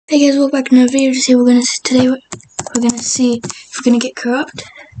Hey guys, welcome back to another video. Today we're gonna see if we're gonna get corrupt.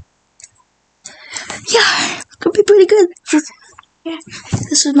 Yeah, could be pretty good. Yeah,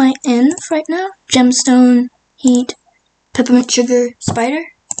 this is my N right now. Gemstone, heat, peppermint sugar,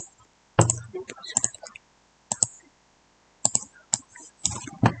 spider.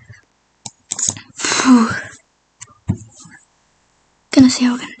 Whew. Gonna see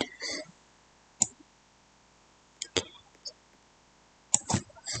how we're gonna do this.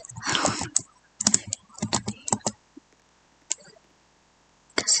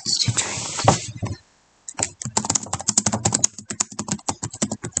 Guess it's too tricky.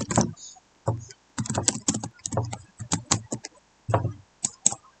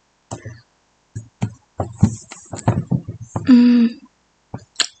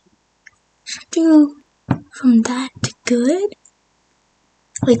 Should do from that to good.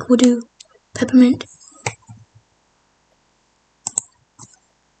 Like we'll do peppermint.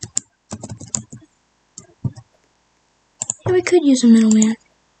 Yeah, we could use a middleman.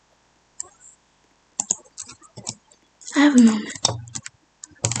 I have a middleman.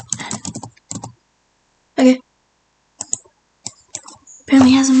 Okay.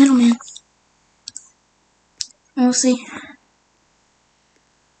 Apparently has a middleman. We'll see.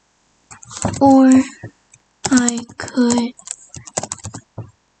 Or I could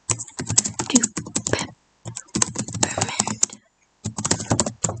do peppermint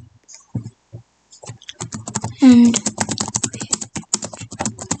and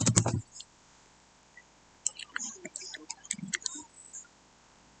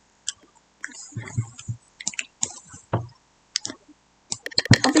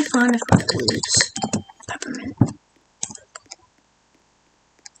I'll be fine if I lose peppermint.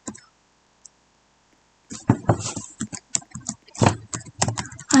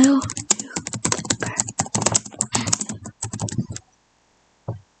 I'll do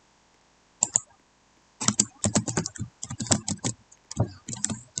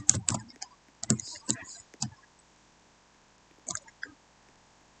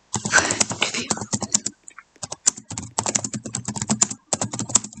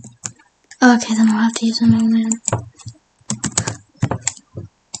okay, then I'll have to use a middleman.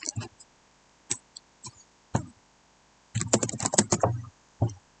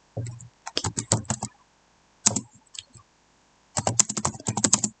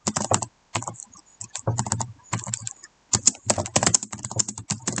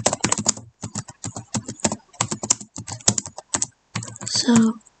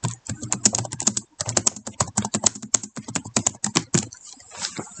 So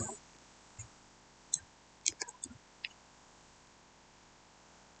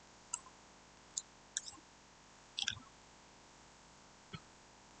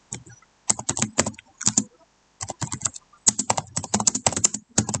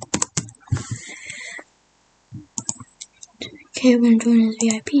okay, we're gonna join as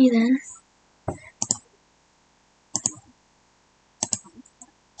VIP then.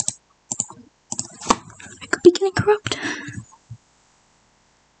 I could be getting corrupt.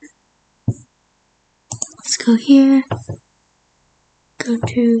 Let's go here. Go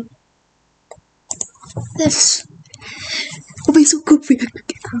to this. It'll be so good for you.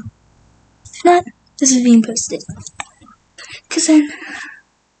 If not, this is being posted. Cause then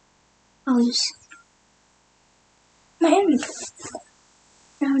I'll use my inventory.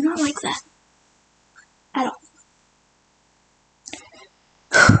 No, not like that. At all.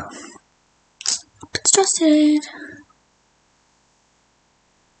 It's trusted.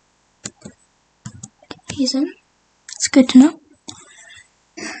 He's in. It's good to know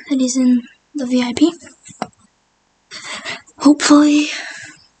that he's in the VIP. Hopefully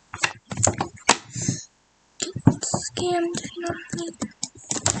get scammed, you know what I mean?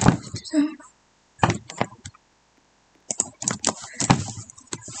 So,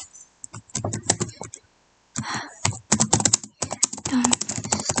 done.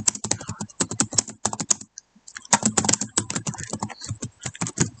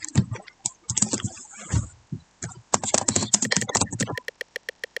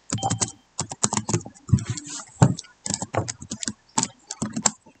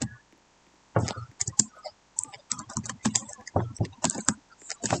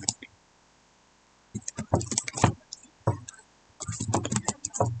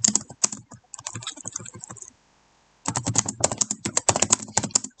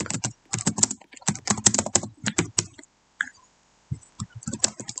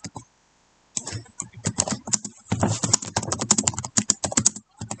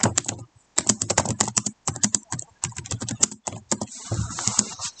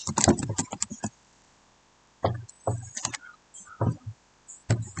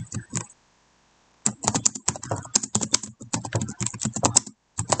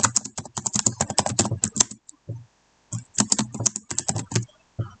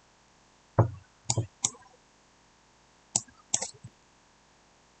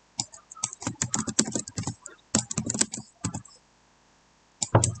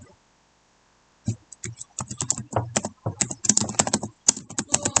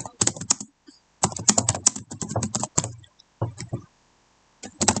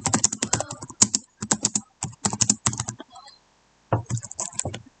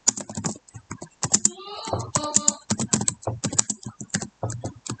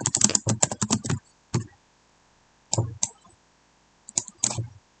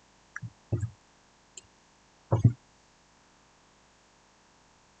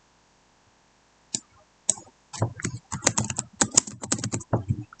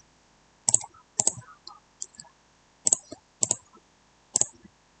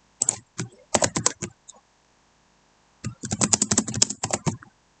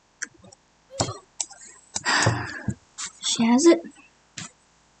 She has it.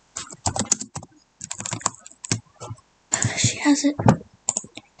 She has it.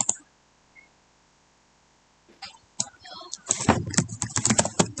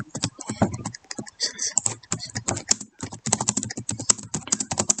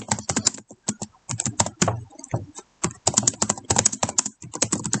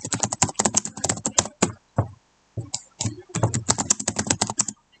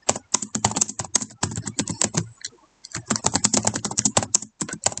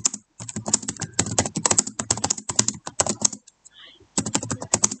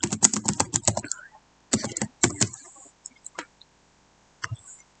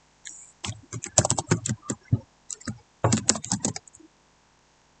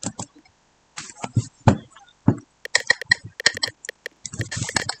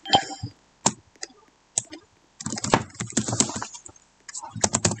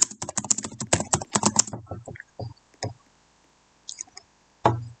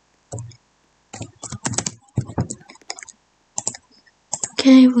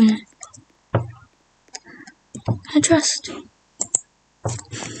 Okay, we're gonna trust.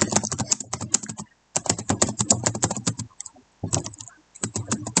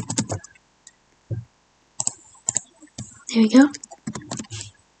 There we go.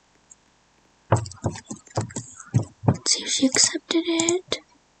 Let's see if she accepted it.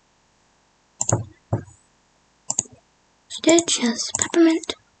 She did. She has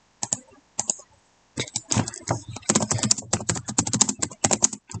peppermint.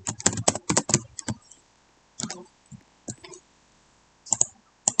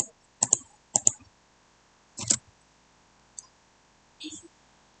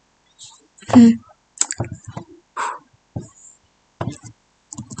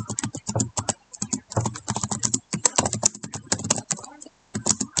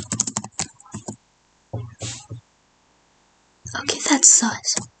 Okay, that's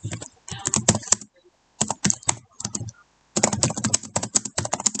sus.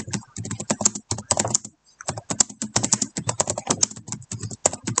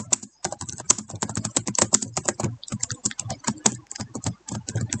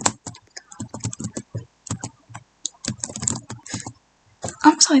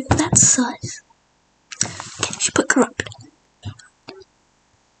 I'm sorry, but that's sus. Okay, she put corrupt.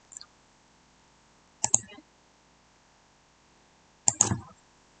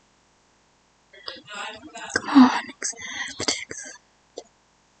 Come on, accept.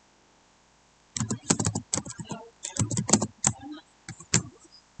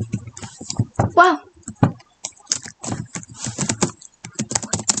 Wow.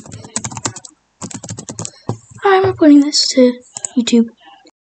 I'm recording this to YouTube.